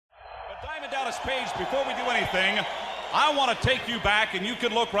Diamond Dallas Page, before we do anything, I want to take you back, and you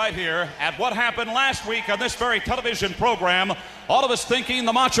can look right here at what happened last week on this very television program. All of us thinking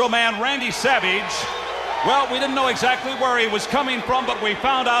the Macho Man Randy Savage, well, we didn't know exactly where he was coming from, but we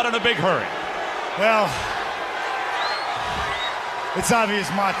found out in a big hurry. Well, it's obvious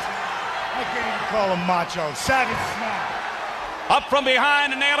I can't even call him Macho. Savage Snap. Up from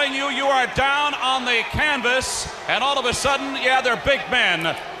behind and nailing you, you are down on the canvas, and all of a sudden, yeah, they're big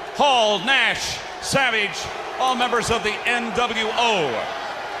men. Hall, Nash, Savage, all members of the NWO.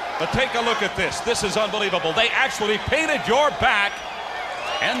 But take a look at this. This is unbelievable. They actually painted your back,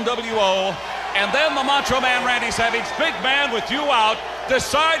 NWO, and then the Macho Man Randy Savage, big man with you out,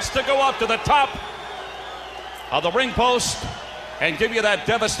 decides to go up to the top of the ring post and give you that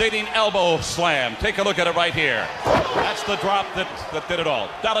devastating elbow slam. Take a look at it right here. That's the drop that did it all.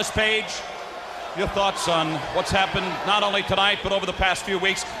 Dallas Page, your thoughts on what's happened not only tonight but over the past few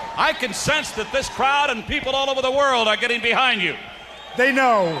weeks? I can sense that this crowd and people all over the world are getting behind you. They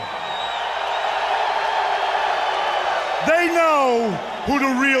know. They know who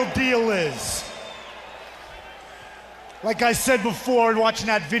the real deal is. Like I said before, watching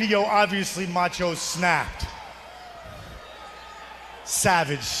that video, obviously Macho snapped.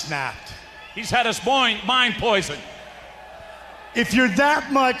 Savage snapped. He's had his mind poisoned. If you're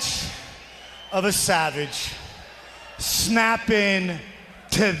that much of a savage, snap in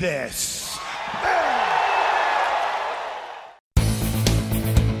to this.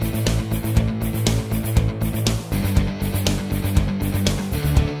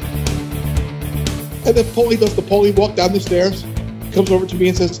 And then Paulie does the Paulie walk down the stairs, comes over to me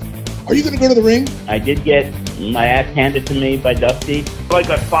and says, "Are you going to go to the ring?" I did get my ass handed to me by Dusty. I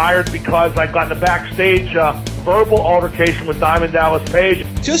got fired because I got in a backstage verbal altercation with Diamond Dallas Page.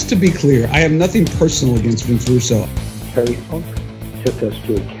 Just to be clear, I have nothing personal against Vince Russo. Terry Funk took us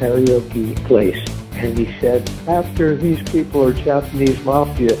to a karaoke place, and he said, "After these people are Japanese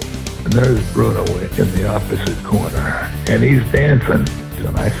mafia." And there's Bruno in the opposite corner, and he's dancing.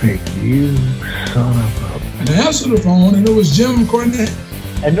 And I think, you son of a... And I answered the phone, and it was Jim Cornette.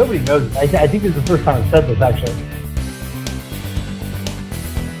 And nobody knows it. I think this is the first time I've said this, actually.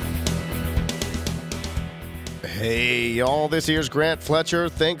 Hey, y'all, this here's Grant Fletcher.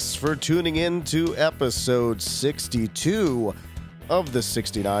 Thanks for tuning in to episode 62 of the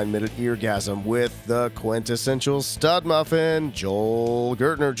 69-minute Eargasm with the quintessential stud muffin, Joel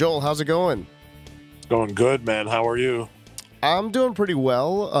Gertner. Joel, how's it going? Going good, man. How are you? I'm doing pretty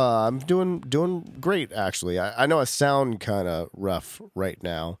well. I'm doing great, actually. I know I sound kind of rough right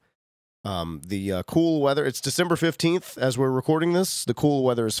now. The cool weather, it's December 15th as we're recording this. The cool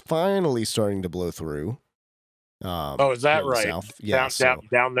weather is finally starting to blow through. Is that right? South. Yeah,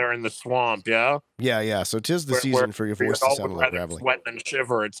 down there in the swamp, yeah? Yeah. So 'tis the season for your voice to sound a little gravelly. Sweat and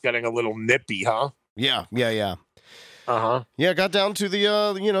shiver. It's getting a little nippy, huh? Yeah. Uh-huh. Yeah, got down to the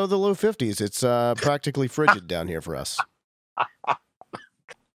the low 50s. It's practically frigid down here for us.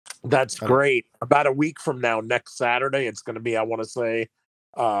 That's great. About a week from now, next Saturday, it's going to be, I want to say,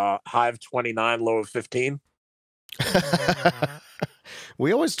 high of 29, low of 15.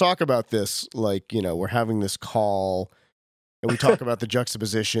 We always talk about this, like, we're having this call, and we talk about the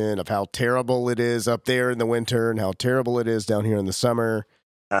juxtaposition of how terrible it is up there in the winter and how terrible it is down here in the summer.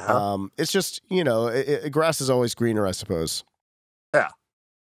 Uh-huh. It's just, grass is always greener, I suppose.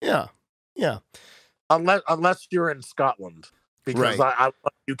 Yeah. Unless you're in Scotland. Because right. I went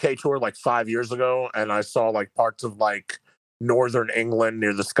on a UK tour like 5 years ago, and I saw like parts of like northern England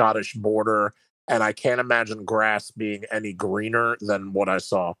near the Scottish border, and I can't imagine grass being any greener than what I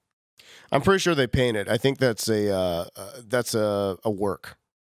saw. I'm pretty sure they paint it. I think that's a work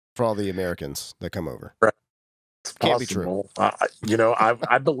for all the Americans that come over. Right. Can't be true.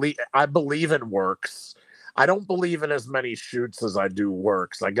 I believe in works. I don't believe in as many shoots as I do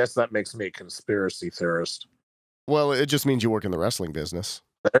works. I guess that makes me a conspiracy theorist. Well, it just means you work in the wrestling business.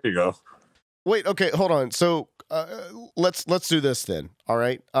 There you go. Wait, okay, hold on. So let's do this then. All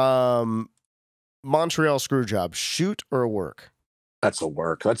right. Montreal Screwjob, shoot or a work? That's a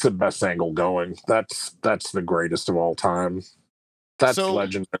work. That's the best angle going. That's the greatest of all time. That's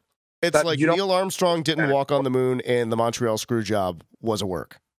legendary. It's like Neil Armstrong didn't walk on the moon, and the Montreal Screwjob was a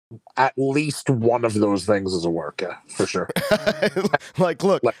work. At least one of those things is a work, yeah, for sure.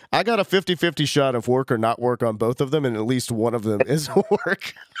 Look, I got a 50-50 shot of work or not work on both of them, and at least one of them is a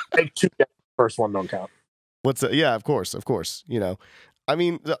work. Take two, first one don't count. What's that? Yeah, of course. I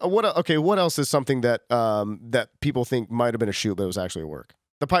mean, what else is something that that people think might have been a shoot, but it was actually a work?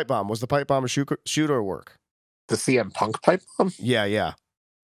 The pipe bomb. Was the pipe bomb a shoot or a work? The CM Punk pipe bomb? Yeah.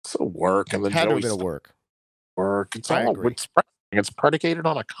 It's a work. And then had to have been a work. It's predicated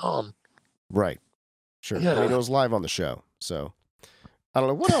on a con. Right. Sure. Yeah. I mean, it was live on the show, so I don't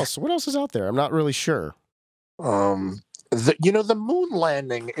know what else. What else is out there? I'm not really sure. The moon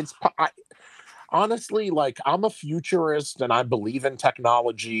landing. Honestly, like, I'm a futurist and I believe in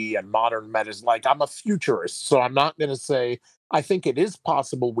technology and modern medicine. Like, I'm a futurist, so I'm not going to say I think it is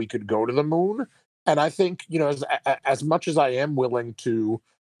possible we could go to the moon. And I think, as much as I am willing to,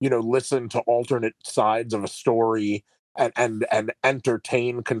 listen to alternate sides of a story and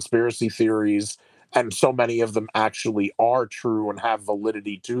entertain conspiracy theories, and so many of them actually are true and have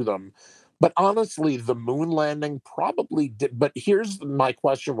validity to them. But honestly, the moon landing probably did. But here's my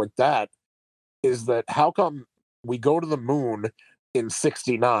question with that is that how come we go to the moon in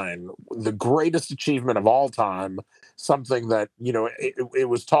 69, the greatest achievement of all time, something that, it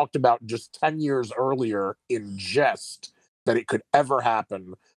was talked about just 10 years earlier in jest that it could ever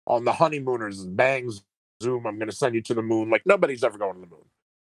happen on the honeymooners, bang, zoom, I'm going to send you to the moon. Like, nobody's ever going to the moon.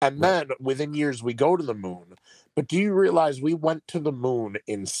 And then within years, we go to the moon. But do you realize we went to the moon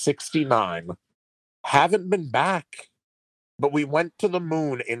in 69, haven't been back, but we went to the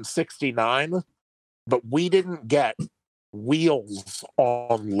moon in 69, but we didn't get wheels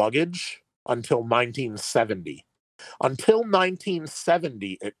on luggage until 1970. Until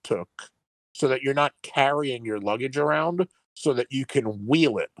 1970, it took so that you're not carrying your luggage around so that you can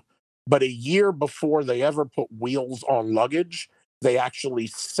wheel it. But a year before they ever put wheels on luggage, they actually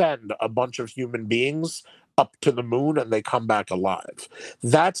send a bunch of human beings up to the moon and they come back alive.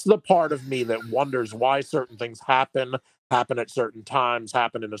 That's the part of me that wonders why certain things happen at certain times,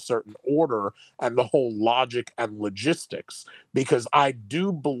 happen in a certain order, and the whole logic and logistics. Because I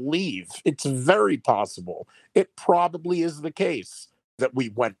do believe it's very possible, it probably is the case, that we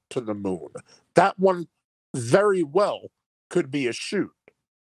went to the moon. That one very well could be a shoot.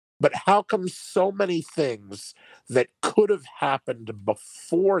 But how come so many things that could have happened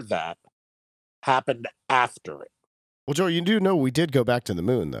before that happened after it? Well, Joe, you do know we did go back to the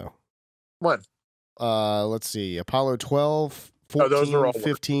moon, though. When? Let's see. Apollo 12, 14, those are all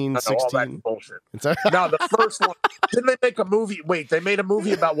 15, all 16. that bullshit. No, the first one. Didn't they make a movie? Wait, they made a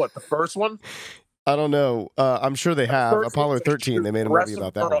movie about what? The first one? I don't know. I'm sure they have. Apollo 13, they made a movie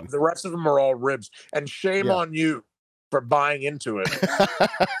about that one. The rest of them are all ribs. And shame on you for buying into it.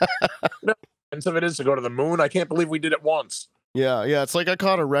 No, and some of it is to go to the moon. I can't believe we did it once. Yeah. It's like I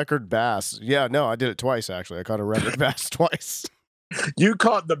caught a record bass. Yeah, no, I did it twice, actually. I caught a record bass twice. You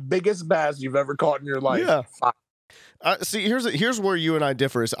caught the biggest bass you've ever caught in your life. Yeah. See, here's where you and I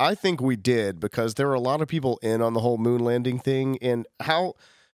differ. Is I think we did, because there were a lot of people in on the whole moon landing thing. And how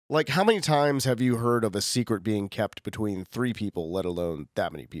many times have you heard of a secret being kept between 3 people, let alone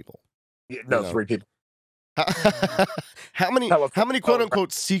that many people? Yeah, no, 3 people. How many quote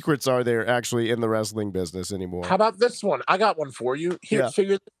unquote secrets are there actually in the wrestling business anymore? How about this one? I got one for you. Here,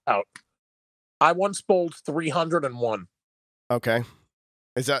 figure this out. I once bowled 301. Okay.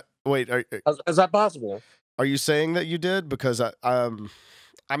 Is that is that possible? Are you saying that you did? Because I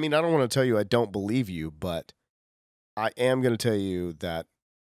mean, I don't want to tell you I don't believe you, but I am going to tell you that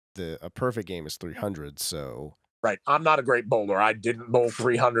a perfect game is 300. So right, I'm not a great bowler. I didn't bowl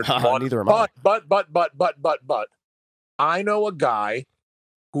 301. Neither am I. But I know a guy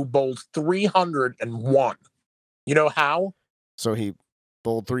who bowled 301. You know how? So he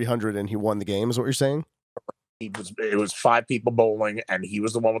bowled 300 and he won the game, is what you're saying? It was 5 people bowling, and he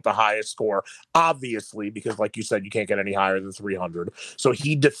was the one with the highest score, obviously, because like you said, you can't get any higher than 300. So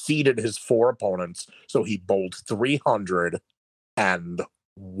he defeated his 4 opponents. So he bowled 300 and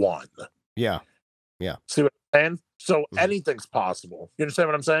won. Yeah. See what I'm saying? So anything's possible. You understand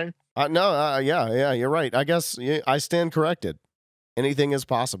what I'm saying? No, yeah, you're right. I guess I stand corrected. Anything is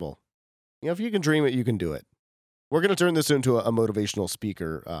possible. If you can dream it, you can do it. We're going to turn this into a motivational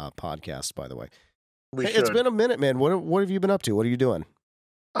speaker podcast, by the way. It's been a minute, man. What have you been up to? What are you doing?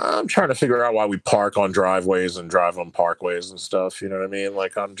 I'm trying to figure out why we park on driveways and drive on parkways and stuff. You know what I mean?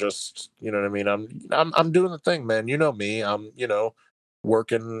 Like, I'm just, you know what I mean? I'm doing the thing, man. You know me. I'm,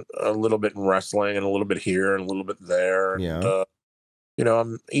 working a little bit in wrestling and a little bit here and a little bit there. And,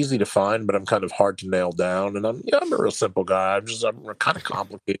 I'm easy to find, but I'm kind of hard to nail down. And I'm a real simple guy. I'm kind of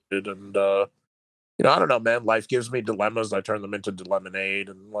complicated. And, I don't know, man. Life gives me dilemmas. I turn them into lemonade.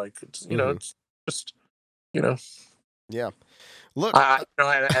 And it's, it's just, Yeah. Look, and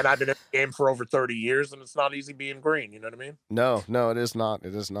I've been in the game for over 30 years, and it's not easy being green. You know what I mean? No, it is not.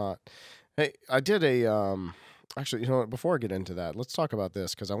 It is not. Hey, I did actually, you know what? Before I get into that, let's talk about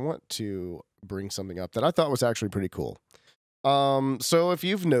this, because I want to bring something up that I thought was actually pretty cool. So if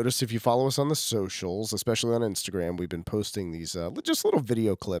you've noticed, if you follow us on the socials, especially on Instagram, we've been posting these just little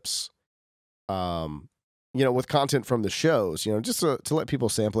video clips with content from the shows, just to let people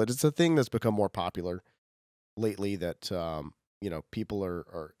sample it. It's a thing that's become more popular lately that, people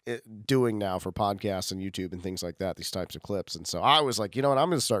are doing now for podcasts and YouTube and things like that, these types of clips. And so I was like, you know what, I'm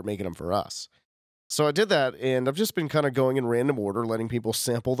going to start making them for us. So I did that, and I've just been kind of going in random order, letting people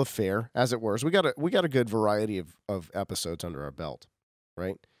sample the fare, as it were. So we got a good variety of episodes under our belt,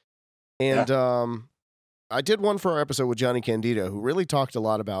 right? And I did one for our episode with Johnny Candido, who really talked a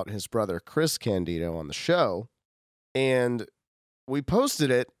lot about his brother, Chris Candido, on the show. And we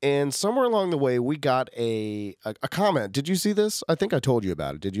posted it, and somewhere along the way, we got a comment. Did you see this? I think I told you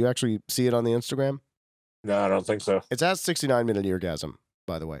about it. Did you actually see it on the Instagram? No, I don't think so. It's at 69 Minute Eargasm,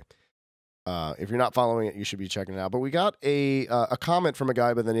 by the way. If you're not following it, you should be checking it out. But we got a comment from a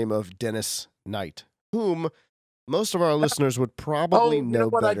guy by the name of Dennis Knight, whom most of our listeners would probably know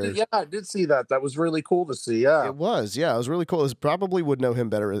better. I did see that. That was really cool to see. Yeah, it was. Yeah, it was really cool. It probably would know him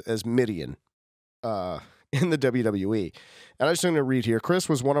better as Midian in the WWE. And I'm just going to read here. Chris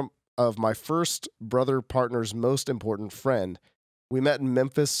was one of my first brother partner's most important friend. We met in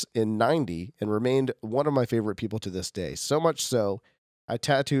Memphis in '90 and remained one of my favorite people to this day. So much so, I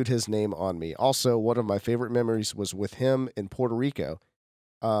tattooed his name on me. Also, one of my favorite memories was with him in Puerto Rico.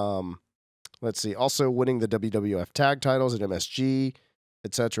 Let's see. Also winning the WWF tag titles at MSG,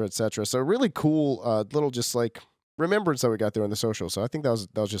 et cetera, et cetera. So really cool little just like remembrance that we got there on the social. So I think that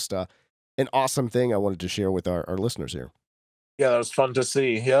was just an awesome thing I wanted to share with our listeners here. Yeah, that was fun to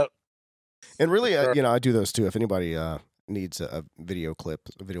see. Yep. And really, I do those too. If anybody needs a video clip,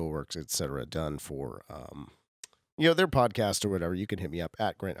 video works, et cetera, done for their podcast or whatever, you can hit me up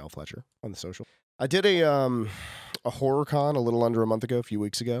at Grant L. Fletcher on the social. I did a horror con a little under a month ago, a few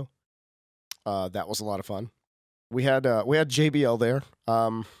weeks ago. That was a lot of fun. We had JBL there.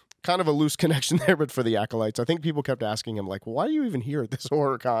 Kind of a loose connection there, but for the acolytes. I think people kept asking him, like, why are you even here at this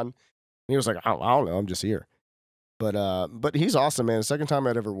horror con? And he was like, I don't know, I'm just here. But he's awesome, man. The second time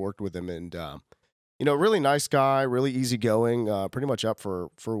I'd ever worked with him, and really nice guy, really easygoing, pretty much up for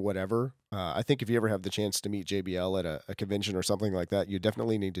whatever. I think if you ever have the chance to meet JBL at a convention or something like that, you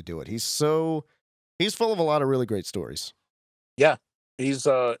definitely need to do it. He's full of a lot of really great stories. Yeah, he's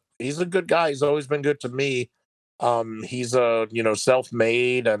a good guy. He's always been good to me. He's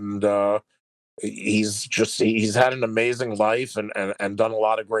self-made, and he's had an amazing life and done a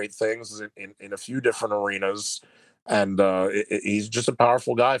lot of great things in a few different arenas. And he's just a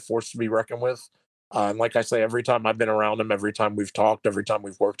powerful guy, forced to be reckoned with. And like I say, every time I've been around him, every time we've talked, every time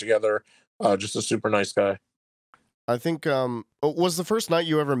we've worked together, just a super nice guy. I think was the first night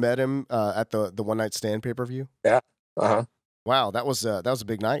you ever met him at the One Night Stand pay-per-view? Yeah. Uh-huh. Wow, that was a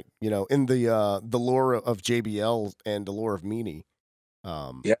big night. In the lore of JBL and the lore of Meanie.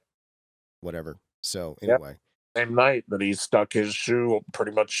 Yeah. Whatever. So anyway, same night that he stuck his shoe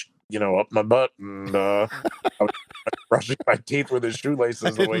pretty much up my butt, and I was brushing my teeth with his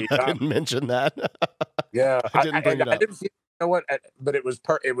shoelaces the way he I didn't mention that. Yeah, I didn't bring it up. I didn't feel, what? But it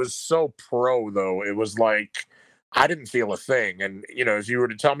was so pro though. It was like I didn't feel a thing, and if you were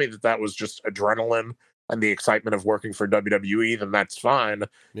to tell me that was just adrenaline and the excitement of working for WWE, then that's fine.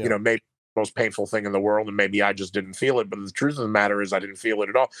 Yeah. Maybe the most painful thing in the world, and maybe I just didn't feel it. But the truth of the matter is I didn't feel it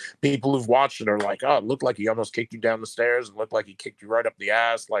at all. People who've watched it are like, oh, it looked like he almost kicked you down the stairs, and looked like he kicked you right up the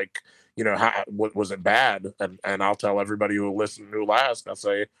ass. Like, was it bad? And I'll tell everybody who will listen, who will ask, I'll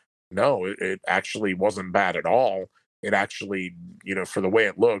say, no, it actually wasn't bad at all. It actually, for the way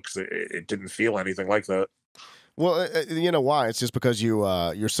it looks, it didn't feel anything like that. Well, you know why? It's just because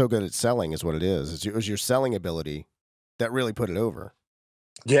you're so good at selling is what it is. It was your selling ability that really put it over.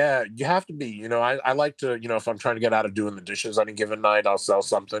 Yeah, you have to be. I like to, if I'm trying to get out of doing the dishes on a given night, I'll sell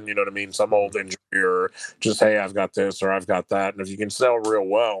something, you know what I mean? Some old injury, or just, hey, I've got this or I've got that. And if you can sell real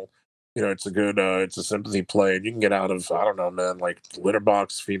well, it's a good, it's a sympathy play. And you can get out of, I don't know, man, like litter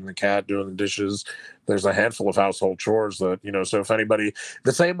box, feeding the cat, doing the dishes. There's a handful of household chores that, so if anybody,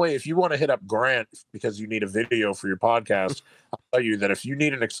 the same way, if you want to hit up Grant because you need a video for your podcast, I'll tell you that if you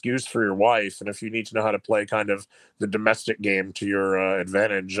need an excuse for your wife, and if you need to know how to play kind of the domestic game to your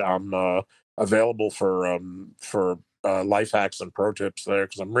advantage, I'm available for life hacks and pro tips there,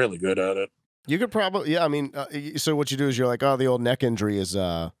 because I'm really good at it. You could probably, yeah. I mean, so what you do is you're like, oh, the old neck injury is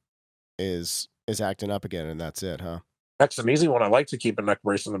acting up again, and that's it, huh? That's an easy one. I like to keep a neck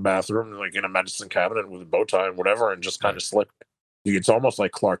brace in the bathroom, like in a medicine cabinet with a bow tie and whatever, and just kind of slip. It's almost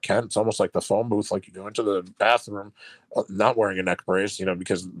like Clark Kent. It's almost like the phone booth. Like you go into the bathroom, not wearing a neck brace,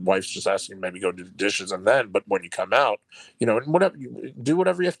 because wife's just asking maybe go do the dishes, and then, but when you come out, and whatever you do,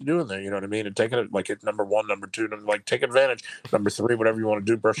 whatever you have to do in there, you know what I mean, and take it like at number 1, number 2, and like take advantage. Number 3, whatever you want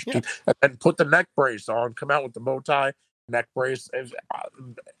to do, brush your teeth, and then put the neck brace on. Come out with the bow tie, neck brace.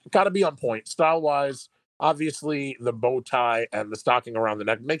 Got to be on point, style wise. obviously the bow tie and the stocking around the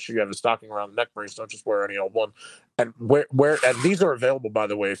neck. Make sure you have a stocking around the neck brace. Don't just wear any old one. And and these are available, by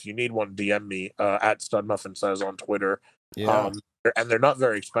the way. If you need one, DM me at Studmuffin Says on Twitter. Yeah. And they're not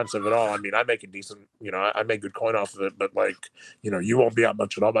very expensive at all. I mean, I make a decent, I make good coin off of it, but like, you won't be out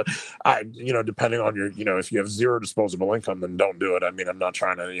much at all. But depending on your, if you have zero disposable income, then don't do it. I mean, I'm not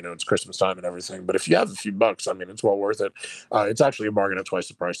trying to, it's Christmas time and everything, but if you have a few bucks, I mean, it's well worth it. It's actually a bargain at twice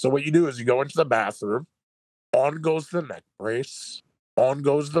the price. So what you do is you go into the bathroom, on goes the neck brace, on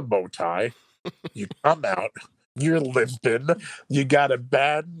goes the bow tie, you come out, you're limping, you got a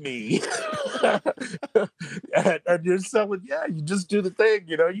bad knee, and you're selling. Yeah, you just do the thing,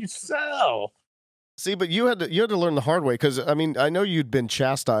 you sell. See, but you had to learn the hard way, because I mean, I know you'd been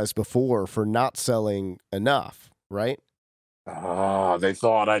chastised before for not selling enough, right? They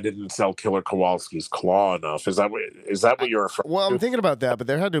thought I didn't sell Killer Kowalski's claw enough. Is that what you're referring to? Well, I'm thinking about that, but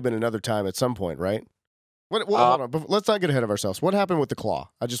there had to have been another time at some point, right? Hold on, but let's not get ahead of ourselves. What happened with the claw?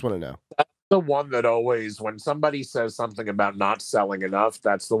 I just want to know. The one that always, when somebody says something about not selling enough,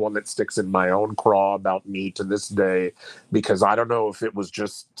 that's the one that sticks in my own craw about me to this day, because I don't know if it was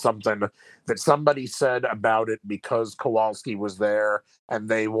just something that somebody said about it because Kowalski was there and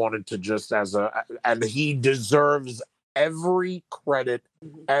they wanted to just and he deserves every credit,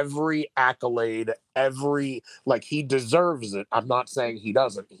 every accolade, he deserves it. I'm not saying he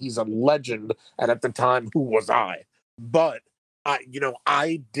doesn't. He's a legend. And at the time, who was I? But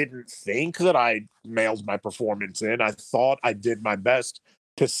I didn't think that I mailed my performance in. I thought I did my best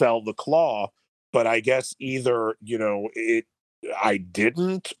to sell the claw, but I guess either, I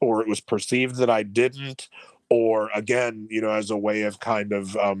didn't, or it was perceived that I didn't, or again, as a way of kind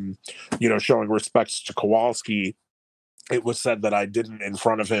of, showing respects to Kowalski, it was said that I didn't in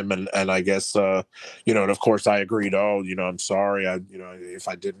front of him. And I guess, and of course I agreed. Oh, I'm sorry. If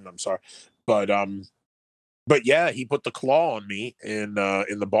I didn't, I'm sorry. But yeah, he put the claw on me in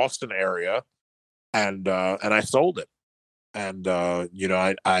the Boston area, and I sold it. And I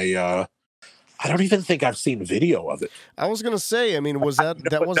don't even think I've seen video of it. I was gonna say, I mean, was that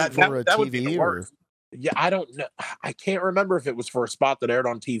wasn't for a TV or? Yeah, I don't know. I can't remember if it was for a spot that aired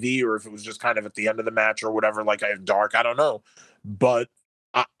on TV or if it was just kind of at the end of the match or whatever. Like I have dark, I don't know, but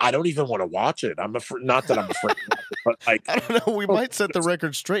I don't even want to watch it. Not that I'm afraid, but like I don't know. We might set the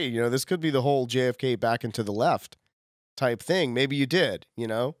record straight. This could be the whole JFK back and to the left type thing. Maybe you did.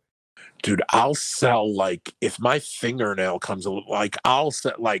 Dude, I'll sell if my fingernail comes I'll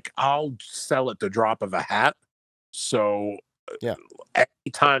sell at the drop of a hat. So yeah,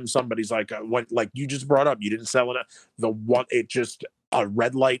 anytime somebody's when you just brought up, you didn't sell it. A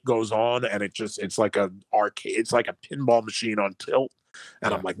red light goes on and it's like a arcade. It's like a pinball machine on tilt.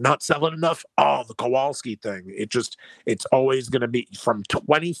 And I'm not selling enough. Oh, the Kowalski thing. It's always going to be from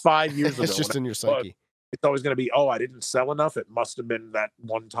 25 years ago. It's just in your psyche. It's always going to be, oh, I didn't sell enough. It must have been that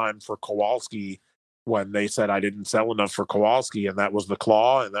one time for Kowalski when they said I didn't sell enough for Kowalski, and that was the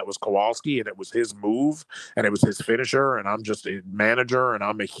claw, and that was Kowalski, and it was his move, and it was his finisher, and I'm just a manager, and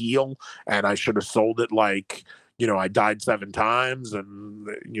I'm a heel, and I should have sold it I died 7 times, and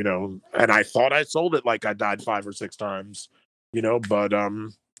and I thought I sold it like I died 5 or 6 times. But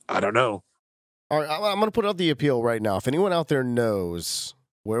I don't know. All right, I'm going to put out the appeal right now. If anyone out there knows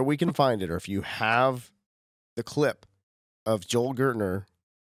where we can find it, or if you have the clip of Joel Gertner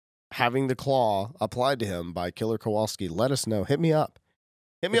having the claw applied to him by Killer Kowalski, let us know. Hit me up.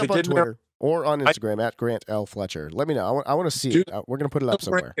 Hit me up on Twitter or on Instagram at Grant L. Fletcher. Let me know. I want to see it. We're going to put it up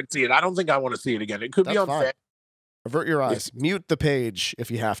somewhere. I can see it. I don't think I want to see it again. It could be on fan. Avert your eyes. Mute the page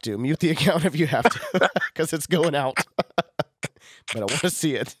if you have to. Mute the account if you have to, because it's going out. But I want to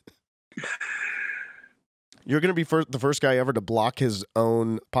see it. You're going to be the first guy ever to block his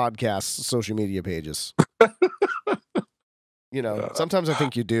own podcast social media pages. Sometimes I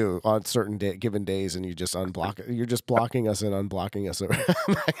think you do on certain given days, and you just unblock it. You're just blocking us and unblocking us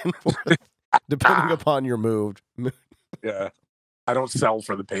back and forth, depending upon your mood. Yeah, I don't sell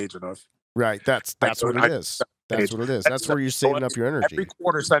for the page enough. Right. That's what it is. That's what it is. That's where you're saving up your energy. Every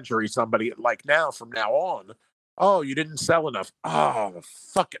quarter century, somebody from now on. Oh, you didn't sell enough. Oh,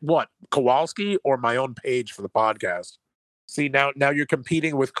 fuck it. What? Kowalski or my own page for the podcast? See, now you're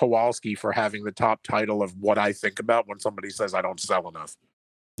competing with Kowalski for having the top title of what I think about when somebody says I don't sell enough.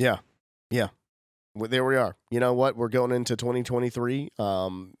 Yeah. Yeah. Well, there we are. You know what? We're going into 2023,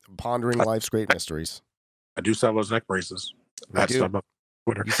 pondering life's great mysteries. I do sell those neck braces. That's Twitter.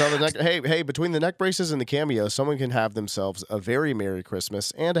 You sell the neck. Hey, between the neck braces and the cameos, someone can have themselves a very Merry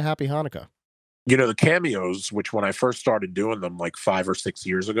Christmas and a Happy Hanukkah. The cameos, which when I first started doing them 5 or 6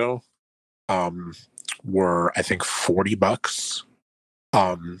 years ago, were I think $40.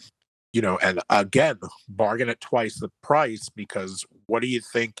 You know, and again, bargain at twice the price, because what do you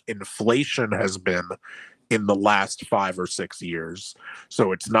think inflation has been in the last 5 or 6 years?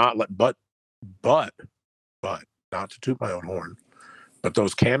 So it's not like, but not to toot my own horn, but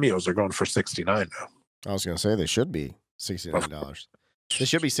those cameos are going for $69 now. I was going to say they should be $69. They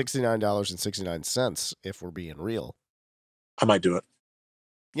should be $69.69 if we're being real. I might do it.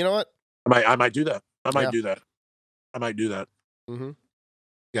 You know what? I might do that. I might do that. Mm-hmm.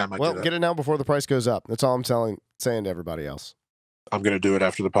 Yeah, I might do Well, that. get it now before the price goes up. That's all I'm saying to everybody else. I'm going to do it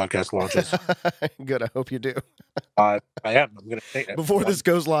after the podcast launches. Good. I hope you do. I am. I'm going to take it. Before this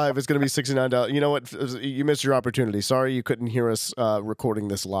goes live, it's going to be $69. You know what? You missed your opportunity. Sorry you couldn't hear us recording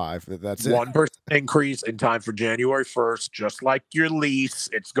this live. That's it. 1% increase in time for January 1st, just like your lease.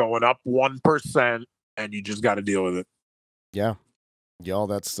 It's going up 1%, and you just got to deal with it. Yeah. Y'all,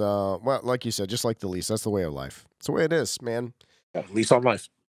 that's, well, like you said, just like the lease. That's the way of life. It's the way it is, man. Yeah, lease on life.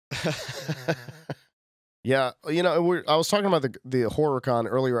 Yeah, you know, I was talking about the HorrorCon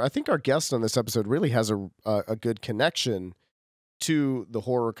earlier. I think our guest on this episode really has a good connection to the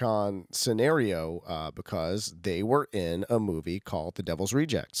HorrorCon scenario because they were in a movie called The Devil's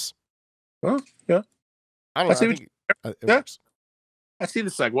Rejects. Well, yeah. I don't know. I see the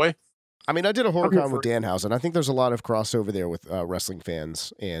segue. I mean, I did a HorrorCon with Danhausen. I think there's a lot of crossover there with wrestling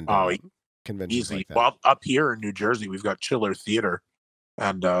fans and conventions like that. Well, up here in New Jersey, we've got Chiller Theater.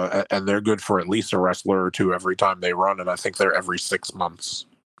 And they're good for at least a wrestler or two every time they run, and I think they're every 6 months.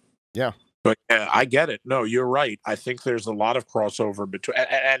 Yeah, but I get it. No, you're right. I think there's a lot of crossover between,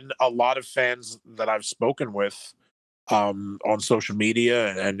 and a lot of fans that I've spoken with on social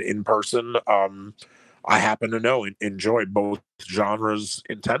media and in person. I happen to know enjoy both genres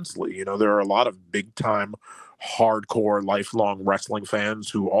intensely. You know, there are a lot of big time, hardcore, lifelong wrestling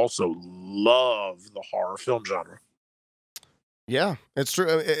fans who also love the horror film genre. Yeah, it's true.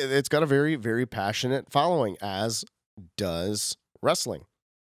 It's got a very, very passionate following, as does wrestling.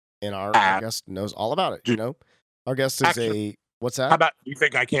 And our guest knows all about it. You know, our guest is what's that? How about you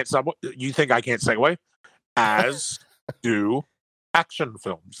think I can't segue? As do action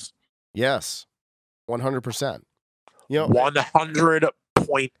films. Yes, 100%. You know,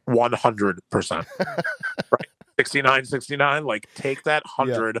 100.100%. Right, 69. Like take that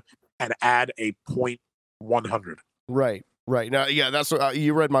 100 and add a 0.100. Right. Right. Now, yeah, that's what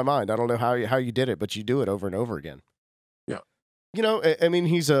you read my mind. I don't know how you did it, but you do it over and over again. Yeah. You know, I mean,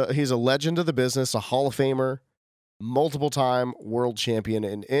 he's a legend of the business, a Hall of Famer, multiple-time world champion,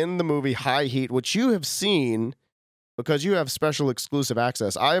 and in the movie High Heat, which you have seen because you have special exclusive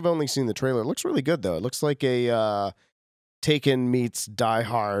access. I have only seen the trailer. It looks really good, though. It looks like a Taken meets Die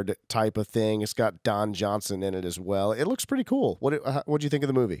Hard type of thing. It's got Don Johnson in it as well. It looks pretty cool. What'd you think of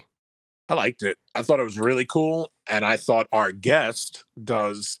the movie? I liked it. I thought it was really cool, and I thought our guest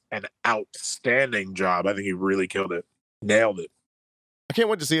does an outstanding job. I think he really killed it. Nailed it. I can't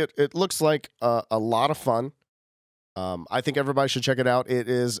wait to see it. It looks like a lot of fun. I think everybody should check it out. It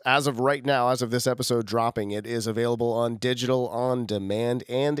is, as of right now, as of this episode dropping, it is available on digital, on demand,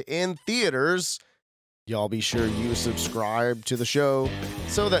 and in theaters. Y'all be sure you subscribe to the show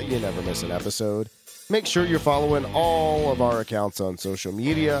so that you never miss an episode. Make sure you're following all of our accounts on social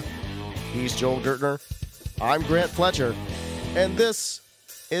media. He's Joel Gertner. I'm Grant Fletcher. And this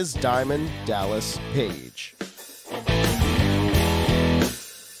is Diamond Dallas Page.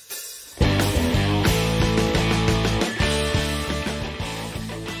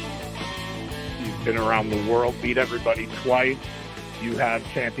 You've been around the world, beat everybody twice. You have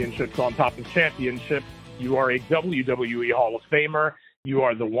championships on top of championships. You are a WWE Hall of Famer. You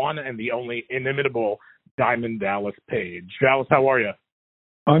are the one and the only inimitable Diamond Dallas Page. Dallas, how are you?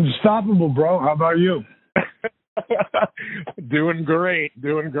 Unstoppable, bro. How about you? Doing great.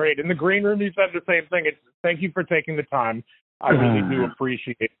 In the green room, you said the same thing. Thank you for taking the time. I really do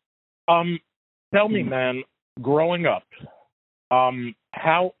appreciate it. Tell me, man, growing up,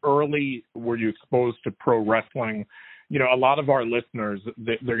 how early were you exposed to pro wrestling? You know, a lot of our listeners,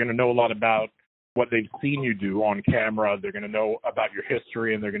 they're going to know a lot about what they've seen you do on camera. They're going to know about your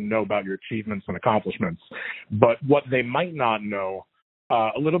history, and they're going to know about your achievements and accomplishments. But what they might not know,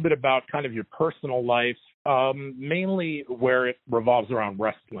 a little bit about kind of your personal life, mainly where it revolves around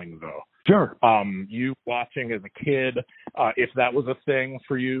wrestling, though. Sure. You watching as a kid, if that was a thing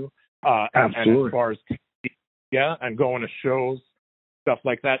for you. Absolutely. And as far as, and going to shows, stuff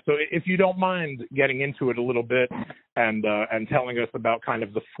like that. So if you don't mind getting into it a little bit and telling us about kind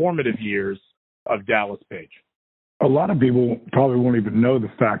of the formative years of Dallas Page. A lot of people probably won't even know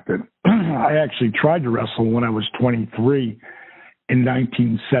the fact that I actually tried to wrestle when I was 23 in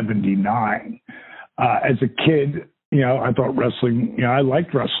 1979. As a kid, I thought wrestling, I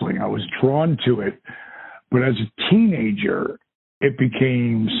liked wrestling. I was drawn to it. But as a teenager, it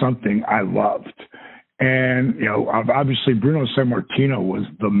became something I loved. And, obviously Bruno Sammartino was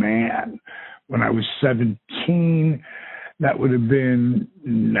the man. When I was 17, that would have been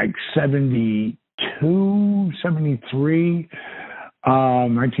like 72, 73,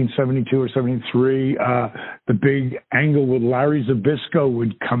 1972 or 73. The big angle with Larry Zbyszko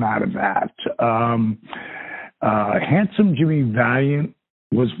would come out of that. Handsome Jimmy Valiant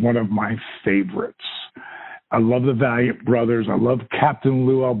was one of my favorites. I love the Valiant Brothers. I love Captain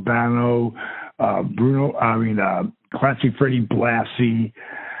Lou Albano, Classy Freddie Blassie.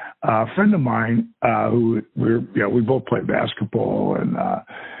 A friend of mine who we both played basketball, and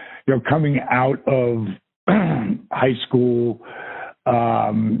coming out of high school,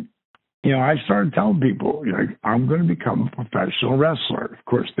 I started telling people, I'm going to become a professional wrestler. Of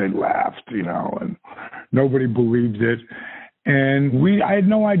course, they laughed, and nobody believed it. And I had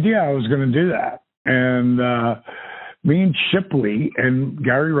no idea I was going to do that. And me and Shipley and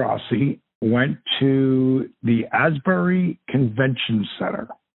Gary Rossi went to the Asbury Convention Center.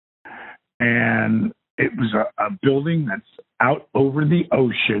 And it was a building that's out over the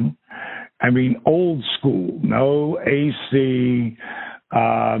ocean. I mean, old school, no AC,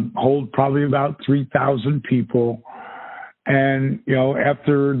 hold probably about 3,000 people. And,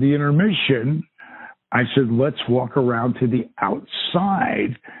 after the intermission, I said, let's walk around to the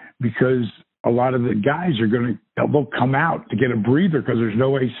outside, because a lot of the guys they'll come out to get a breather because there's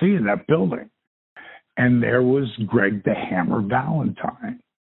no AC in that building. And there was Greg the Hammer Valentine.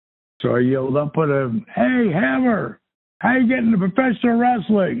 So I yelled up at him, "Hey, Hammer, how you getting into professional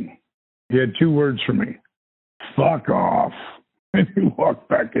wrestling?" He had 2 words for me: "Fuck off." And he walked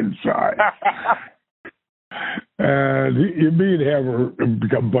back inside. And me and Hammer have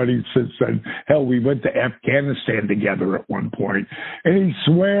become buddies since then. Hell, we went to Afghanistan together at one point, and he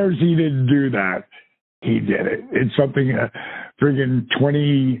swears he didn't do that. He did it. It's something a friggin'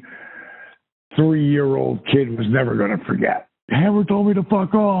 23-year-old kid was never going to forget. Hammer told me to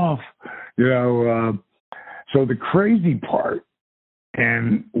fuck off. So the crazy part,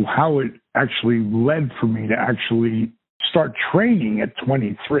 and how it actually led for me to actually start training at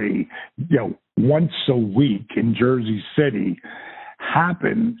 23, once a week in Jersey City,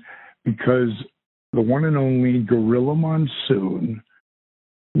 happened because the one and only Gorilla Monsoon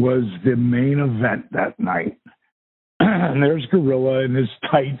was the main event that night. And there's Gorilla in his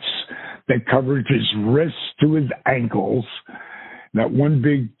tights that covered his wrists to his ankles, that one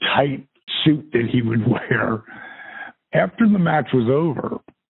big tight suit that he would wear. After the match was over,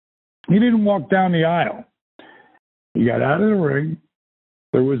 he didn't walk down the aisle. He got out of the ring.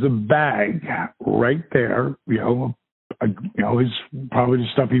 There was a bag right there, his probably the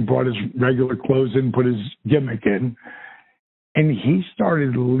stuff he brought his regular clothes in, put his gimmick in, and he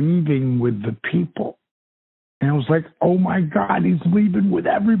started leaving with the people. And I was like, oh my God, he's leaving with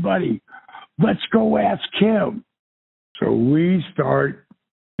everybody. Let's go ask him. So we start,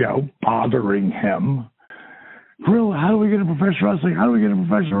 bothering him. Grill, how do we get into professional wrestling? How do we get into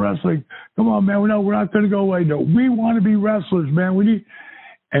professional wrestling? Come on, man. No, we're not going to go away. No, we want to be wrestlers, man. We need.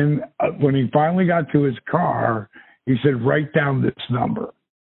 And when he finally got to his car, he said, write down this number.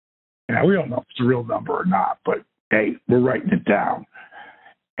 Now, we don't know if it's a real number or not, but hey, we're writing it down.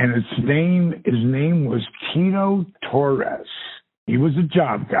 And his name was Tito Torres. He was a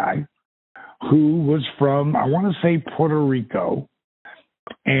job guy who was from, I want to say, Puerto Rico.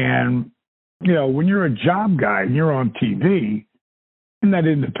 And, when you're a job guy and you're on TV, in that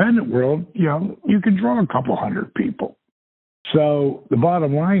independent world, you can draw a couple hundred people. So the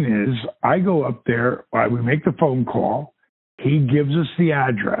bottom line is, I go up there, we make the phone call. He gives us the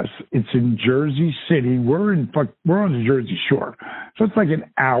address. It's in Jersey City. We're on the Jersey Shore. So it's like an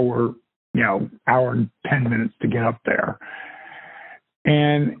hour, hour and 10 minutes to get up there.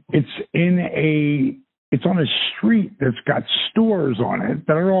 And it's on a street that's got stores on it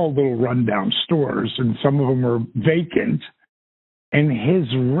that are all little rundown stores, and some of them are vacant. And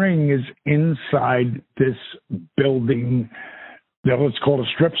his ring is inside this building that, let's call it a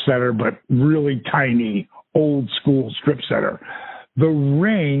strip center, but really tiny, old school strip center. The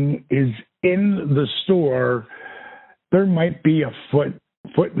ring is in the store. There might be a foot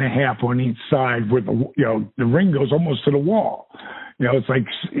and a half on each side where the ring goes almost to the wall. It's like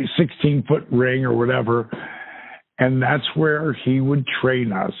 16-foot ring or whatever. And that's where he would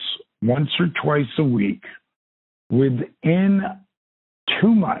train us once or twice a week. Within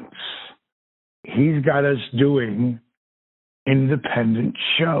 2 months, he's got us doing independent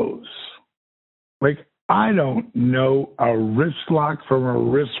shows. Like, I don't know a wrist lock from a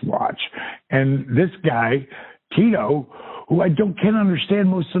wristwatch. And this guy Tito, who I can't understand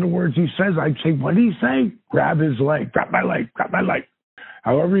most of the words he says. I'd say, what did he say? Grab his leg, grab my leg, grab my leg.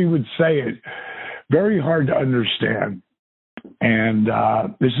 However he would say it, very hard to understand. And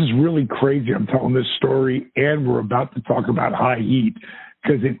this is really crazy. I'm telling this story, and we're about to talk about high heat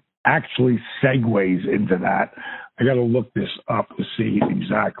because it actually segues into that. I got to look this up to see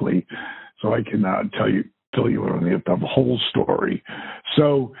exactly, so I can tell you the whole story.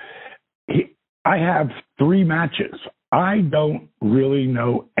 So I have 3 matches. I don't really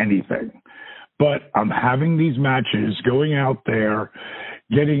know anything, but I'm having these matches, going out there,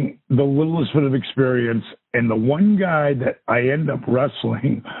 getting the littlest bit of experience. And the one guy that I end up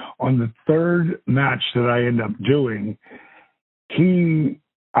wrestling on the 3rd match that I end up doing, he's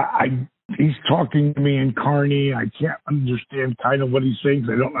talking to me in Carney. I can't understand kind of what he's saying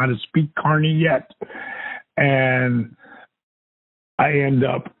because I don't know how to speak Carney yet. And I end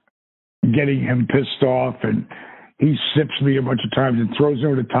up getting him pissed off, and he sips me a bunch of times and throws me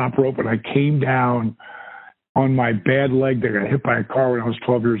over the top rope, and I came down on my bad leg that got hit by a car when I was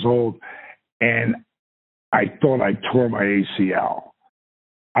 12 years old, and I thought I tore my ACL.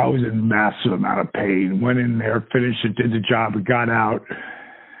 I was in massive amount of pain. Went in there, finished it, did the job, and got out.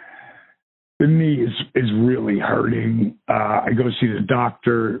 The knee is really hurting. I go see the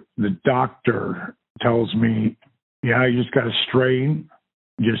doctor. The doctor tells me, yeah, you just got a strain.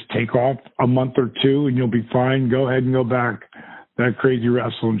 Just take off a month or 2 and you'll be fine. Go ahead and go back. That crazy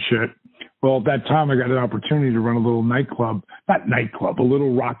wrestling shit. Well, at that time, I got an opportunity to run a little a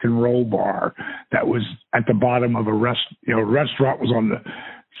little rock and roll bar that was at the bottom of a restaurant was on the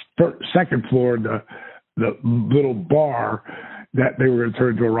 2nd floor. The little bar that they were going to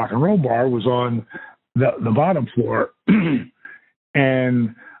turn into a rock and roll bar was on the bottom floor.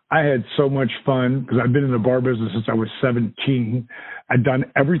 And I had so much fun because I've been in the bar business since I was 17. I'd done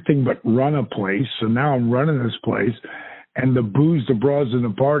everything but run a place. So now I'm running this place, and the booze, the bras, and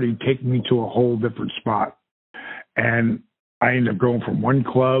the party take me to a whole different spot. And I ended up going from one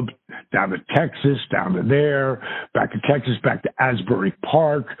club down to Texas, down to there, back to Texas, back to Asbury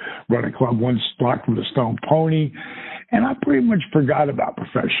Park, run a club 1 block from the Stone Pony. And I pretty much forgot about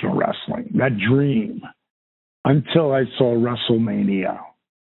professional wrestling, that dream, until I saw WrestleMania.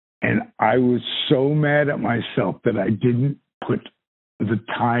 And I was so mad at myself that I didn't put the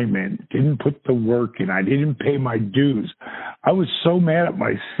time in, didn't put the work in. I didn't pay my dues. I was so mad at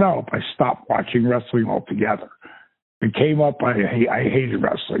myself, I stopped watching wrestling altogether. It came up, I hated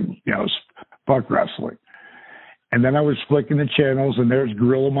wrestling, fuck wrestling. And then I was flicking the channels, and there's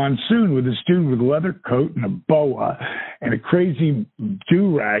Gorilla Monsoon with this dude with a leather coat and a boa and a crazy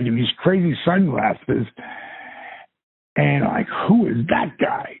do-rag and these crazy sunglasses. And I'm like, who is that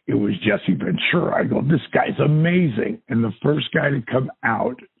guy? It was Jesse Ventura. I go, this guy's amazing. And the first guy to come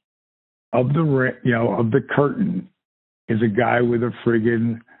out of the curtain is a guy with a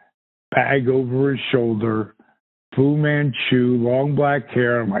friggin' bag over his shoulder, Fu Manchu, long black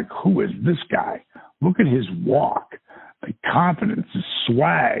hair. I'm like, who is this guy? Look at his walk, the confidence, his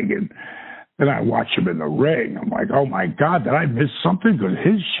swag. And then I watch him in the ring. I'm like, oh my God, did I miss something? Because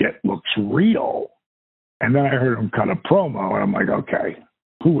his shit looks real. And then I heard him cut a promo, and I'm like, okay,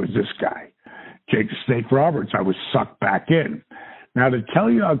 who is this guy? Jake the Snake Roberts. I was sucked back in. Now, to tell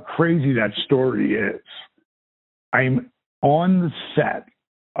you how crazy that story is, I'm on the set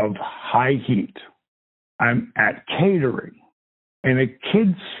of High Heat. I'm at catering, and a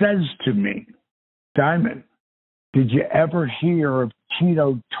kid says to me, Diamond, did you ever hear of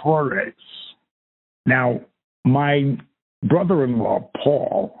Tito Torres? Now, my brother-in-law,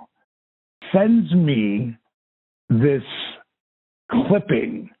 Paul, sends me this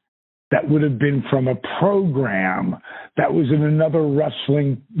clipping that would have been from a program that was in another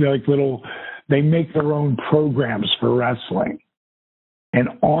wrestling, they make their own programs for wrestling. And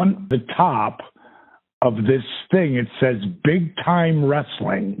on the top of this thing, it says Big Time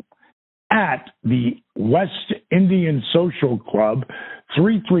Wrestling at the West Indian Social Club,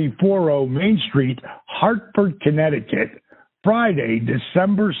 3340 Main Street, Hartford, Connecticut, Friday,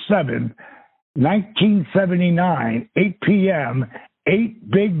 December 7th, 1979, 8 p.m.,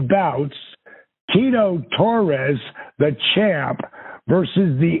 8 big bouts, Tito Torres, the champ,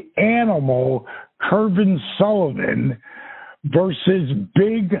 versus the Animal, Kervin Sullivan, versus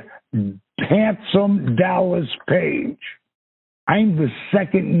big, handsome Dallas Page. I'm the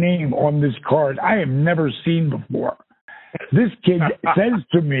second name on this card I have never seen before. This kid says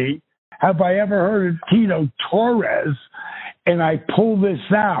to me, have I ever heard of Tito Torres? And I pull this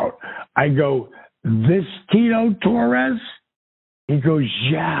out. I go, this Tito Torres? He goes,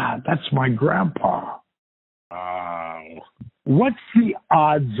 yeah, that's my grandpa. What's the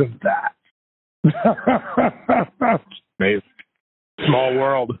odds of that? Amazing. Small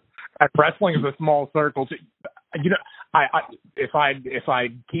world. And wrestling is a small circle. You know, if I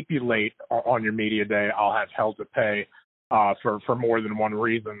keep you late on your media day, I'll have hell to pay for more than one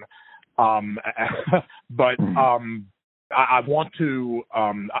reason. But I want to.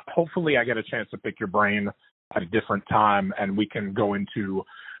 Hopefully, I get a chance to pick your brain at a different time, and we can go into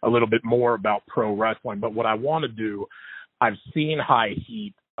a little bit more about pro wrestling. But what I want to do, I've seen High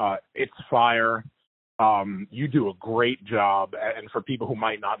Heat. It's fire. You do a great job, and for people who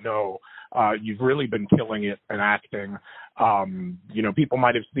might not know, you've really been killing it in acting. You know, people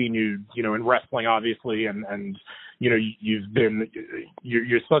might have seen you, you know, in wrestling, obviously, and you know,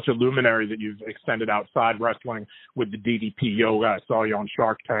 you're such a luminary that you've extended outside wrestling with the DDP Yoga. I saw you on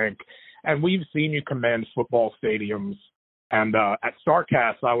Shark Tank, and we've seen you command football stadiums. And at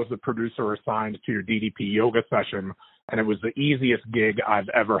StarCast, I was the producer assigned to your DDP Yoga session. And it was the easiest gig I've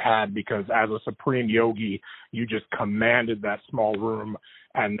ever had because as a supreme yogi, you just commanded that small room,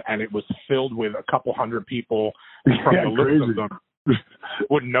 and it was filled with a couple hundred people. From the looks of them,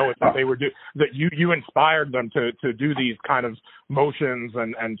 wouldn't know it that they were that you inspired them to do these kind of motions,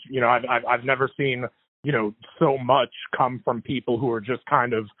 and you know I've never seen, you know, so much come from people who are just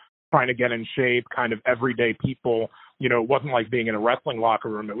kind of trying to get in shape, kind of everyday people. You know, it wasn't like being in a wrestling locker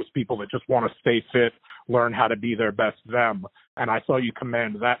room. It was people that just want to stay fit, learn how to be their best them. And I saw you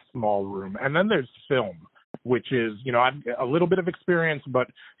command that small room. And then there's film, which is, you know, I've a little bit of experience, but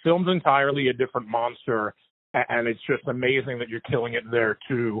film's entirely a different monster. And it's just amazing that you're killing it there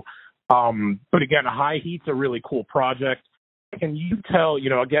too. But again, High Heat's a really cool project. Can you tell, you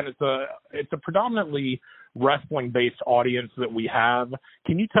know, again, it's a predominantly wrestling-based audience that we have.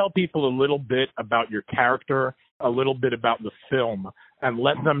 Can you tell people a little bit about your character, a little bit about the film, and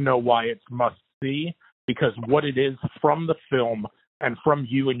let them know why it's must-see? Because what it is from the film and from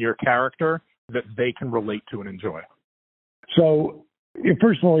you and your character that they can relate to and enjoy. So,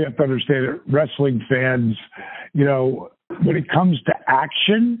 first of all, you have to understand that wrestling fans, you know, when it comes to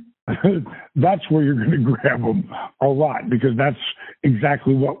action, that's where you're going to grab them a lot because that's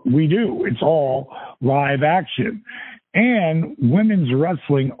exactly what we do. It's all live action. And women's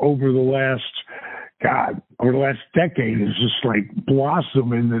wrestling over the last decade is just like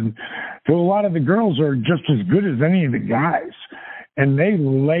blossoming. And so a lot of the girls are just as good as any of the guys. And they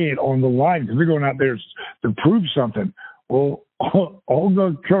lay it on the line because they're going out there to prove something. Well,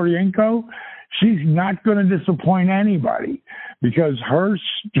 Olga Kurylenko, she's not going to disappoint anybody because her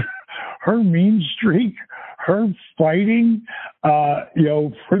mean streak, her fighting, you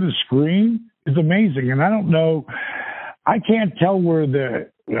know, for the screen is amazing. And I don't know, I can't tell where the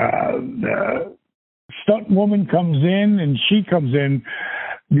stunt woman comes in and she comes in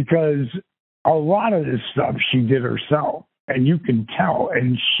because a lot of this stuff she did herself. And you can tell,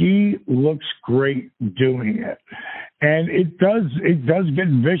 and she looks great doing it. And it does get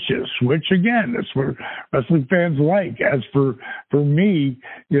vicious, which again, that's what wrestling fans like. As for me,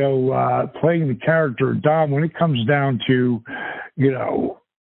 you know, playing the character Dom, when it comes down to, you know,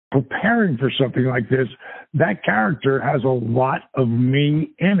 preparing for something like this, that character has a lot of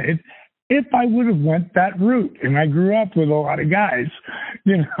me in it. If I would have went that route, and I grew up with a lot of guys,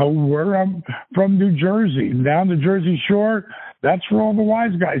 you know, where I'm from New Jersey, down the Jersey Shore, that's where all the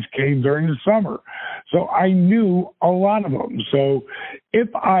wise guys came during the summer. So I knew a lot of them. So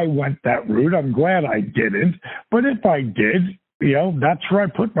if I went that route, I'm glad I didn't. But if I did, you know, that's where I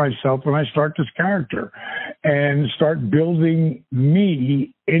put myself when I start this character and start building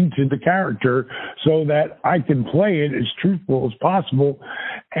me into the character so that I can play it as truthful as possible.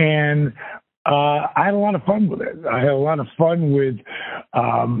 And I had a lot of fun with it. I had a lot of fun with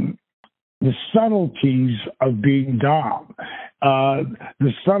the subtleties of being Dom,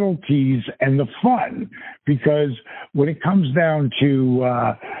 the subtleties and the fun, because when it comes down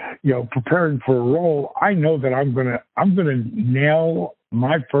to you know, preparing for a role, I know that I'm gonna nail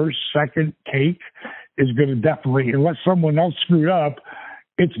my first, second take is gonna definitely, unless someone else screwed up,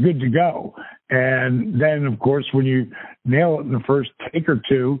 it's good to go. And then of course when you nail it in the first take or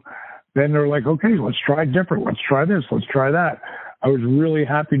two, then they're like, okay, let's try different, let's try this, let's try that. I was really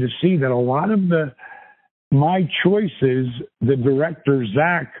happy to see that a lot of my choices, the director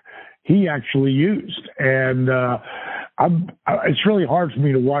Zach, he actually used, and it's really hard for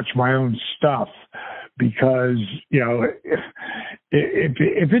me to watch my own stuff because, you know,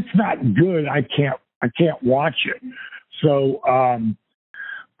 if it's not good, I can't watch it. So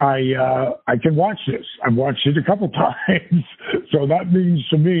I can watch this. I've watched it a couple times, so that means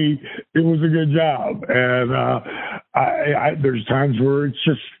to me it was a good job. And there's times where it's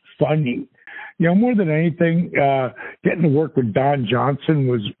just funny, more than anything, getting to work with Don Johnson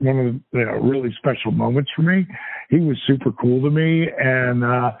was one of the really special moments for me. He was super cool to me, and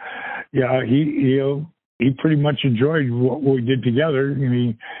he pretty much enjoyed what we did together, and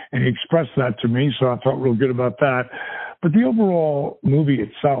he expressed that to me, so I felt real good about that. But the overall movie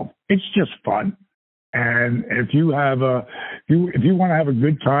itself, it's just fun. And if you have if you want to have a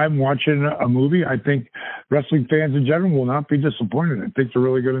good time watching a movie, I think wrestling fans in general will not be disappointed. I think they're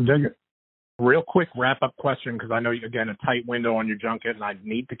really going to dig it. Real quick wrap-up question, because I know, again, a tight window on your junket, and I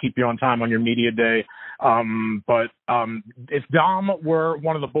need to keep you on time on your media day. But if Dom were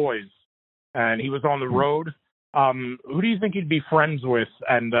one of the boys and he was on the road, who do you think he'd be friends with,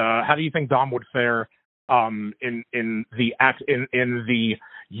 and how do you think Dom would fare in the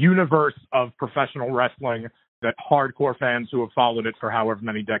universe of professional wrestling that hardcore fans who have followed it for however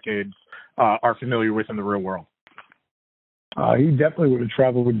many decades are familiar with in the real world? He definitely would have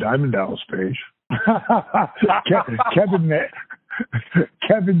traveled with Diamond Dallas Page. Kevin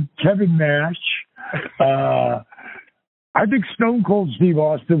Nash. I think Stone Cold Steve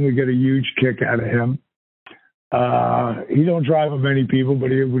Austin would get a huge kick out of him. He don't drive with many people,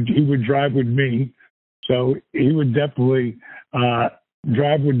 but he would drive with me. So he would definitely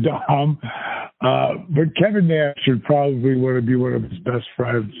drive with Dom. But Kevin Nash would probably want to be one of his best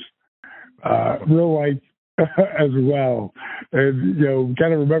friends. Real life as well. And, got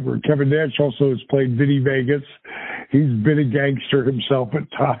to remember, Kevin Nash also has played Vinny Vegas. He's been a gangster himself at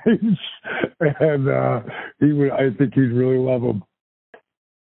times. And I think he'd really love him.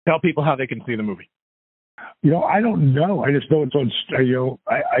 Tell people how they can see the movie. I don't know. I just know it's on,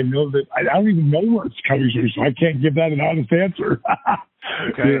 I know that, I don't even know where it's coming to, so I can't give that an honest answer.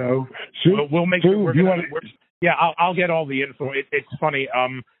 Okay. We'll make sure I'll get all the info. It's funny.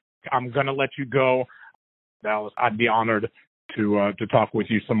 I'm going to let you go. Dallas, I'd be honored to talk with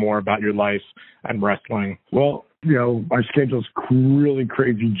you some more about your life and wrestling. Well, my schedule's really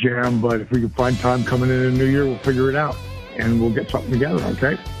crazy jam, but if we can find time coming in the new year, we'll figure it out and we'll get something together,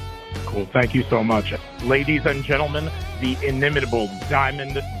 okay? Cool. Thank you so much. Ladies and gentlemen, the inimitable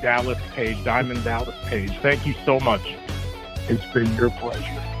Diamond Dallas Page. Thank you so much. It's been your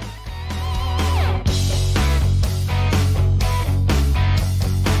pleasure.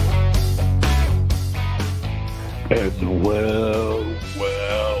 And well,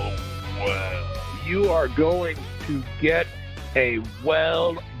 you are going to get a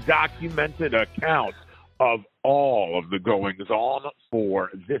well-documented account of all of the goings-on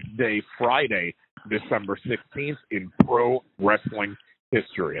for this day, Friday, December 16th, in pro wrestling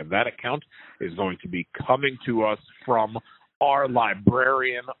history. And that account is going to be coming to us from our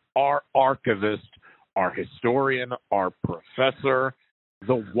librarian, our archivist, our historian, our professor,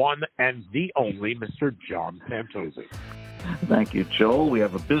 the one and the only Mr. John Pantosi. Thank you, Joel. We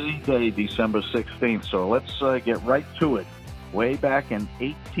have a busy day, December 16th, so let's get right to it. Way back in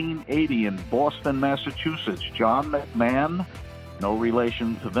 1880 in Boston, Massachusetts, John McMahon, no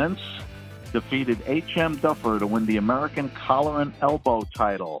relation to Vince, defeated H.M. Duffer to win the American Collar and Elbow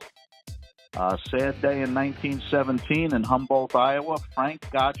title. Sad day in 1917 in Humboldt, Iowa. Frank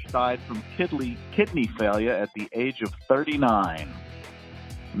Gotch died from kidney failure at the age of 39.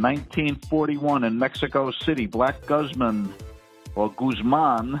 1941 in Mexico City, Black Guzman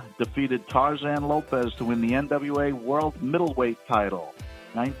defeated Tarzan Lopez to win the NWA World Middleweight title.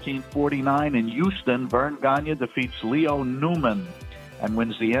 1949 in Houston, Vern Gagne defeats Leo Newman and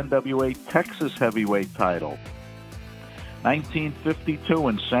wins the NWA Texas Heavyweight title. 1952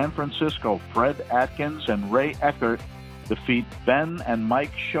 in San Francisco, Fred Atkins and Ray Eckert defeat Ben and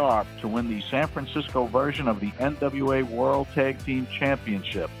Mike Sharp to win the San Francisco version of the NWA World Tag Team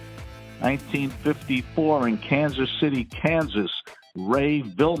Championship. 1954 in Kansas City, Kansas, Ray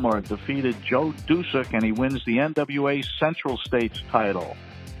Vilmer defeated Joe Dusick and he wins the NWA Central States title.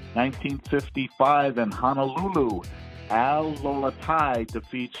 1955 in Honolulu, Al Lolatai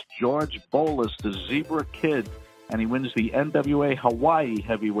defeats George Bolus, the Zebra Kid, and he wins the NWA Hawaii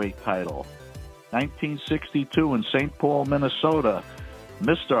Heavyweight title. 1962 in St. Paul, Minnesota,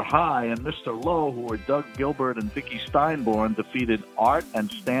 Mr. High and Mr. Low, who were Doug Gilbert and Vicky Steinborn, defeated Art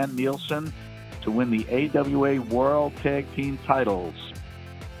and Stan Nielsen to win the AWA World Tag Team titles.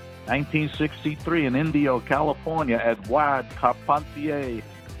 1963 in Indio, California, Edouard Carpentier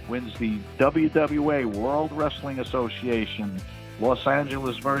wins the WWA World Wrestling Association Los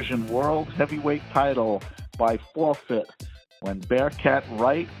Angeles version World Heavyweight title by forfeit when Bearcat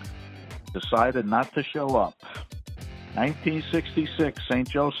Wright decided not to show up. 1966, St.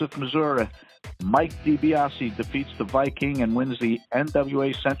 Joseph, Missouri, Mike DiBiase defeats the Viking and wins the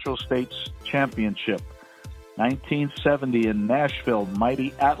NWA Central States Championship. 1970 in Nashville,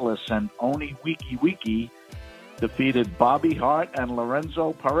 Mighty Atlas and Oni Wiki Wiki defeated Bobby Hart and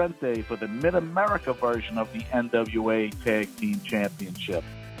Lorenzo Parente for the Mid-America version of the NWA Tag Team Championship.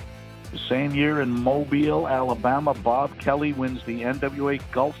 The same year in Mobile, Alabama, Bob Kelly wins the NWA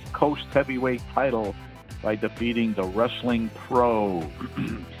Gulf Coast Heavyweight title by defeating the Wrestling Pro.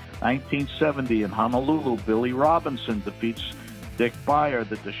 1970 in Honolulu, Billy Robinson defeats Dick Beyer,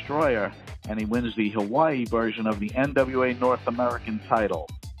 the Destroyer, and he wins the Hawaii version of the NWA North American title.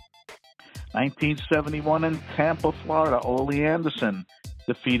 1971 in Tampa, Florida, Ole Anderson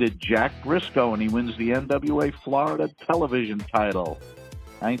defeated Jack Briscoe, and he wins the NWA Florida television title.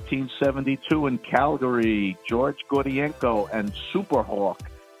 1972 in Calgary, George Gordienko and Superhawk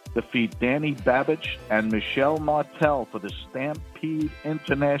defeat Danny Babbage and Michelle Martel for the Stampede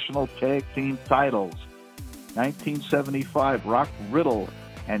International Tag Team titles. 1975, Rock Riddle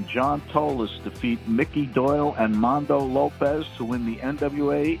and John Tolis defeat Mickey Doyle and Mondo Lopez to win the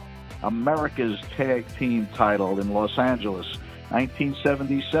NWA America's Tag Team title in Los Angeles.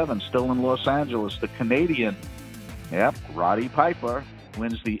 1977, still in Los Angeles, the Canadian, Roddy Piper,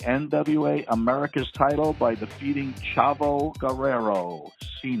 wins the NWA America's title by defeating Chavo Guerrero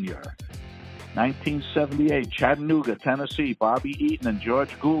Sr. 1978, Chattanooga, Tennessee, Bobby Eaton and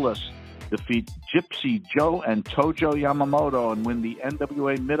George Goulas defeat Gypsy Joe and Tojo Yamamoto and win the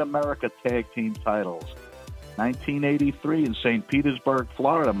NWA Mid-America Tag Team titles. 1983 in St. Petersburg,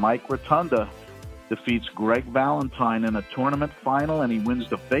 Florida, Mike Rotunda defeats Greg Valentine in a tournament final, and he wins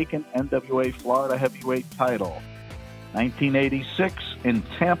the vacant NWA Florida Heavyweight title. 1986 in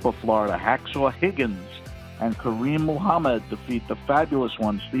Tampa, Florida, Hacksaw Higgins and Kareem Muhammad defeat the Fabulous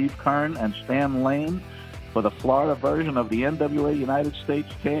One, Steve Kern and Stan Lane, for the Florida version of the NWA United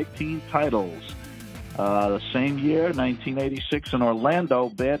States Tag Team titles. The same year, 1986 in Orlando,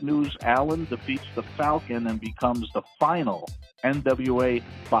 Bad News Allen defeats the Falcon and becomes the final NWA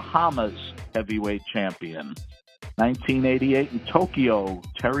Bahamas Heavyweight Champion. 1988 in Tokyo,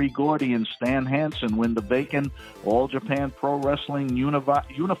 Terry Gordy and Stan Hansen win the vacant All Japan Pro Wrestling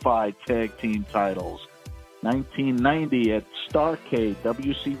Unified Tag Team titles. 1990 at Starrcade,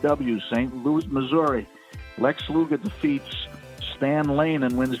 WCW, St. Louis, Missouri, Lex Luger defeats Stan Lane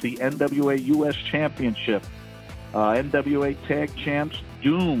and wins the NWA U.S. Championship. NWA Tag Champs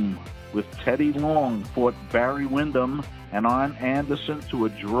Doom with Teddy Long fought Barry Windham and Arn Anderson to a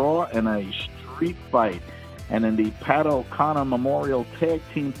draw in a street fight. And in the Pat O'Connor Memorial Tag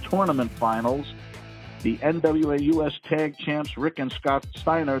Team Tournament Finals, the NWA U.S. Tag Champs Rick and Scott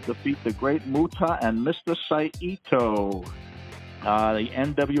Steiner defeat the Great Muta and Mr. Saito. The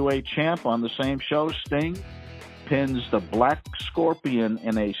NWA Champ on the same show, Sting, pins the Black Scorpion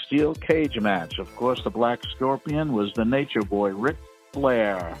in a steel cage match. Of course, the Black Scorpion was the Nature Boy, Ric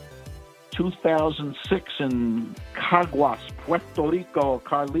Flair. 2006 in Caguas, Puerto Rico,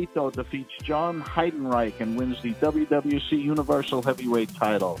 Carlito defeats John Heidenreich and wins the WWC Universal Heavyweight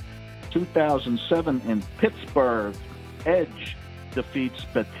title. 2007 in Pittsburgh, Edge defeats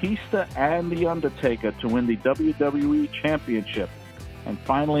Batista and The Undertaker to win the WWE Championship. And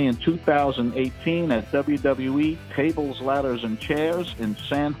finally, in 2018 at WWE Tables, Ladders, and Chairs in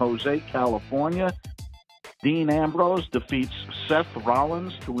San Jose, California, Dean Ambrose defeats Seth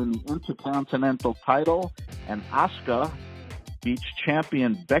Rollins to win the Intercontinental title, and Asuka beats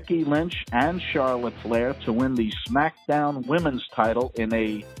champion Becky Lynch and Charlotte Flair to win the SmackDown Women's title in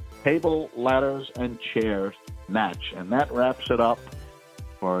a Table, Ladders, and Chairs match. And that wraps it up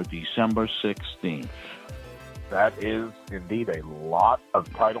for December 16th. That is indeed a lot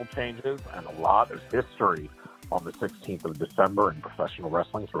of title changes and a lot of history on the 16th of December in professional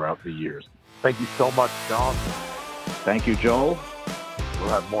wrestling throughout the years. Thank you so much, John. Thank you, Joel. We'll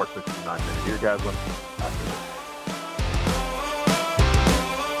have more 69-minute Eargasm after this.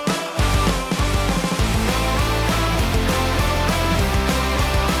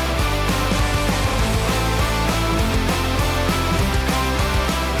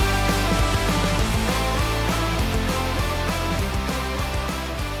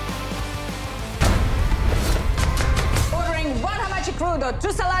 Crudo,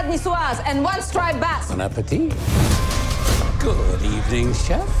 2 salad niçoise, and 1 striped bass. Bon appetit. Good evening,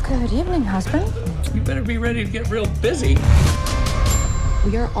 chef. Good evening, husband. You better be ready to get real busy.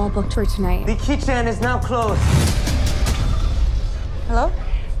 We are all booked for tonight. The kitchen is now closed. Hello?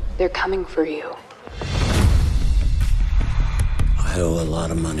 They're coming for you. I owe a lot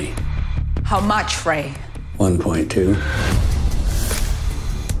of money. How much, Frey? 1.2.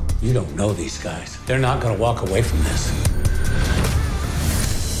 You don't know these guys. They're not going to walk away from this.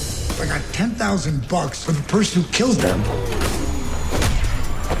 I got $10,000 for the person who killed them.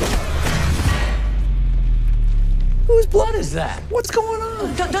 Whose blood is that? What's going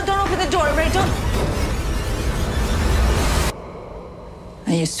on? Don't open the door, Ray. Don't.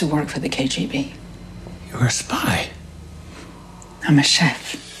 I used to work for the KGB. You're a spy. I'm a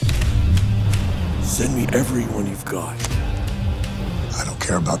chef. Send me everyone you've got. I don't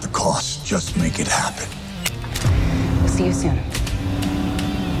care about the cost. Just make it happen. See you soon.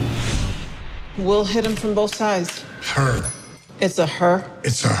 We'll hit him from both sides. Her. It's a her.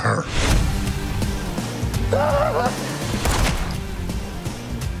 It's a her.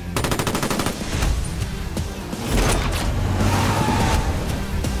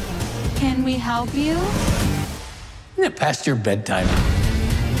 Can we help you? Isn't it past your bedtime?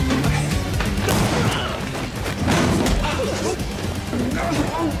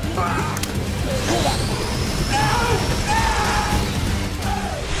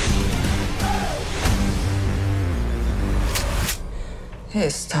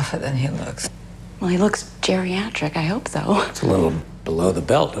 He's tougher than he looks. Well, he looks geriatric. I hope so. It's a little below the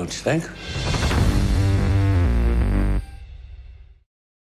belt, don't you think?